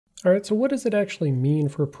All right, so what does it actually mean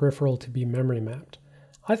for a peripheral to be memory mapped?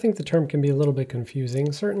 I think the term can be a little bit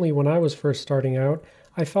confusing. Certainly when I was first starting out,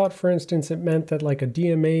 I thought, for instance, it meant that like a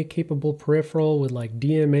DMA capable peripheral would like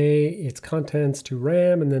DMA its contents to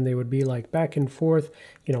RAM, and then they would be like back and forth,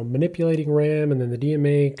 manipulating RAM, and then the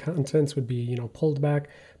DMA contents would be, pulled back.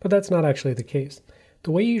 But that's not actually the case.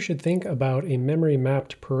 The way you should think about a memory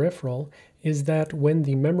mapped peripheral is that when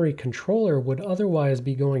the memory controller would otherwise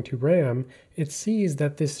be going to RAM, it sees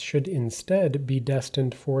that this should instead be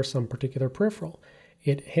destined for some particular peripheral.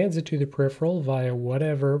 It hands it to the peripheral via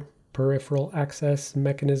whatever peripheral access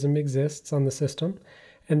mechanism exists on the system,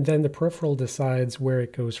 and then the peripheral decides where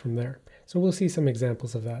it goes from there. So we'll see some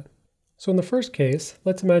examples of that. So in the first case,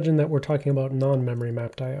 let's imagine that we're talking about non-memory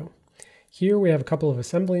mapped I/O. Here we have a couple of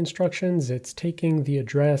assembly instructions. It's taking the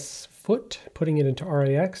address foot, putting it into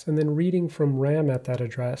RAX, and then reading from RAM at that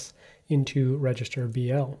address into register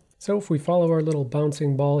BL. So if we follow our little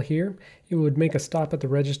bouncing ball here, it would make a stop at the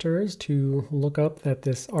registers to look up that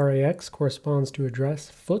this RAX corresponds to address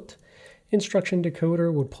foot. Instruction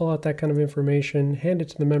decoder would pull out that kind of information, hand it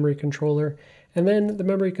to the memory controller, and then the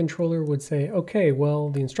memory controller would say, okay, well,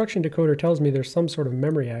 the instruction decoder tells me there's some sort of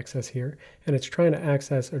memory access here, and it's trying to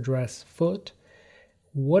access address foot.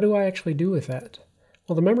 What do I actually do with that?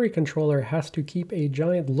 Well, the memory controller has to keep a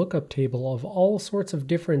giant lookup table of all sorts of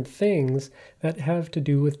different things that have to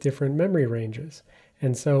do with different memory ranges.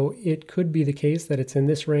 And so it could be the case that it's in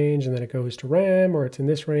this range and then it goes to RAM, or it's in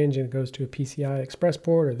this range and it goes to a PCI Express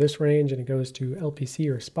port, or this range and it goes to LPC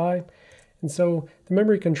or SPI. And so the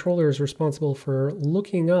memory controller is responsible for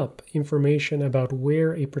looking up information about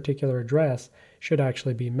where a particular address should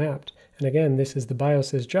actually be mapped. And again, this is the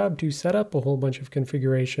BIOS's job to set up a whole bunch of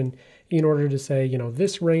configuration in order to say,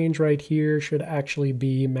 this range right here should actually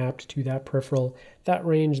be mapped to that peripheral. That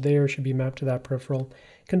range there should be mapped to that peripheral.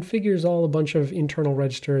 Configures all a bunch of internal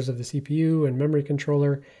registers of the CPU and memory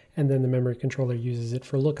controller, and then the memory controller uses it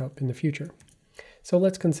for lookup in the future. So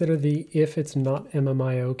let's consider the if it's not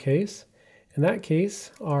MMIO case. In that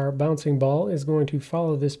case, our bouncing ball is going to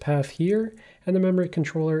follow this path here, and the memory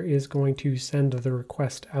controller is going to send the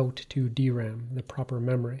request out to DRAM, the proper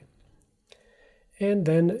memory. And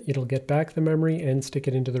then it'll get back the memory and stick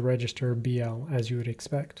it into the register BL, as you would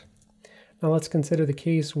expect. Now let's consider the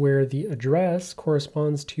case where the address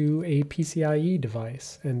corresponds to a PCIe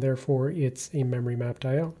device, and therefore it's a memory mapped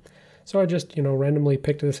I/O. So I just, randomly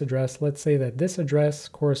picked this address. Let's say that this address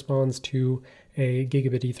corresponds to a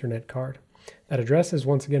gigabit Ethernet card. That address is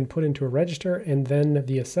once again put into a register, and then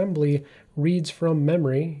the assembly reads from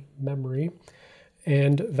memory,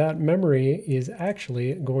 and that memory is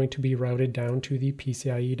actually going to be routed down to the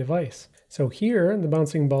PCIe device. So here, the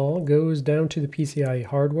bouncing ball goes down to the PCIe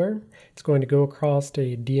hardware. It's going to go across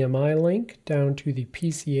a DMI link down to the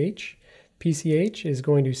PCH. PCH is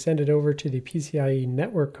going to send it over to the PCIe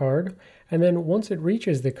network card, and then once it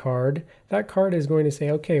reaches the card, that card is going to say,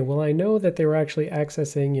 okay, well, I know that they were actually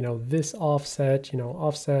accessing, this offset,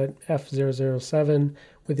 offset F007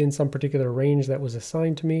 within some particular range that was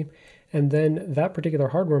assigned to me, and then that particular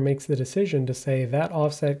hardware makes the decision to say that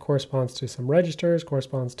offset corresponds to some registers,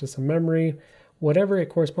 corresponds to some memory, whatever it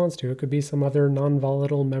corresponds to. It could be some other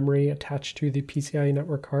non-volatile memory attached to the PCIe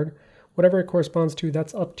network card. Whatever it corresponds to,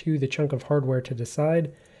 that's up to the chunk of hardware to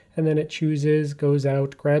decide, and then it chooses, goes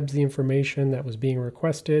out, grabs the information that was being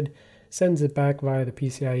requested, sends it back via the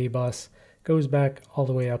PCIe bus, goes back all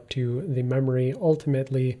the way up to the memory,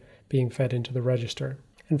 ultimately being fed into the register.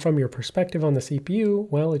 And from your perspective on the CPU,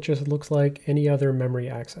 well, it just looks like any other memory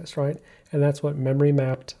access, right? And that's what memory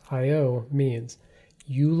mapped I/O means.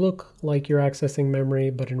 You look like you're accessing memory,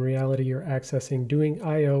 but in reality you're accessing doing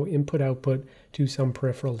I/O input-output to some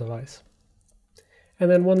peripheral device. And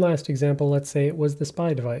then one last example, let's say it was the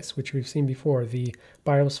SPI device, which we've seen before, the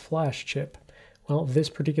BIOS flash chip. Well, this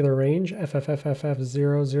particular range,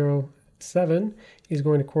 FFFFF007, is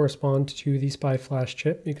going to correspond to the SPI flash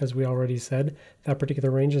chip, because we already said that particular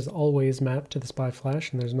range is always mapped to the SPI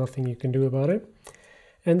flash, and there's nothing you can do about it.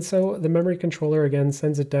 And so the memory controller again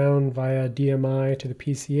sends it down via DMI to the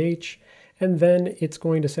PCH, and then it's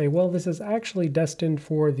going to say, well, this is actually destined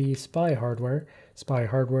for the SPI hardware. SPI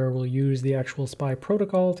hardware will use the actual SPI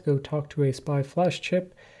protocol to go talk to a SPI flash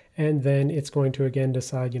chip, and then it's going to again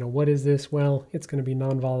decide, what is this? Well, it's going to be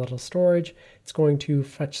non-volatile storage. It's going to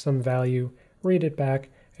fetch some value, read it back,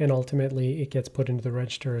 and ultimately it gets put into the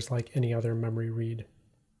registers like any other memory read.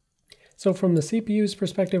 So from the CPU's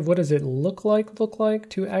perspective, what does it look like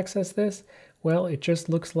to access this? Well, it just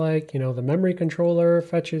looks like, the memory controller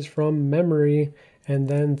fetches from memory, and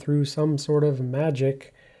then through some sort of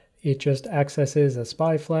magic, it just accesses a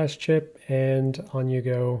SPI flash chip, and on you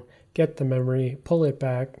go. get the memory, pull it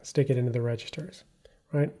back, stick it into the registers,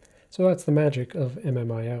 right? So that's the magic of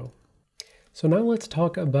MMIO. So now let's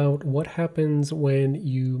talk about what happens when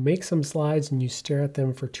you make some slides and you stare at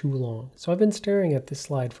them for too long. So I've been staring at this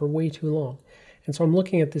slide for way too long. And so I'm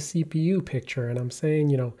looking at the CPU picture and I'm saying,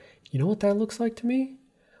 you know what that looks like to me?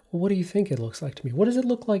 Well, what do you think it looks like to me? What does it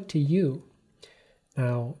look like to you?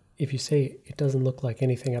 Now, if you say it doesn't look like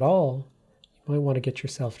anything at all, you might want to get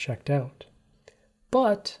yourself checked out.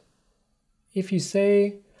 But if you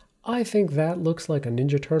say, I think that looks like a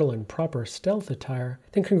Ninja Turtle in proper stealth attire,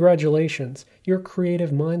 then congratulations, your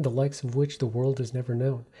creative mind, the likes of which the world has never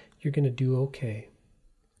known. You're going to do okay.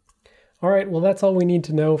 All right, well, that's all we need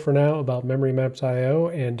to know for now about memory maps.io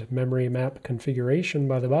and memory map configuration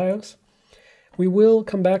by the BIOS. We will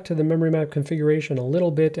come back to the memory map configuration a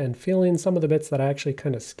little bit and fill in some of the bits that I actually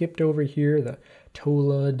kind of skipped over here, the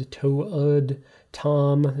TOLUD, TOUD,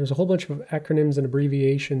 TOM. There's a whole bunch of acronyms and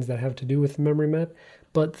abbreviations that have to do with the memory map,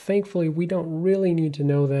 but thankfully we don't really need to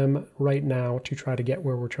know them right now to try to get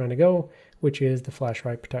where we're trying to go, which is the flash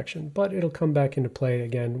write protection. But it'll come back into play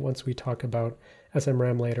again once we talk about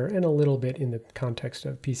SMRAM later and a little bit in the context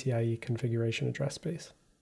of PCIe configuration address space.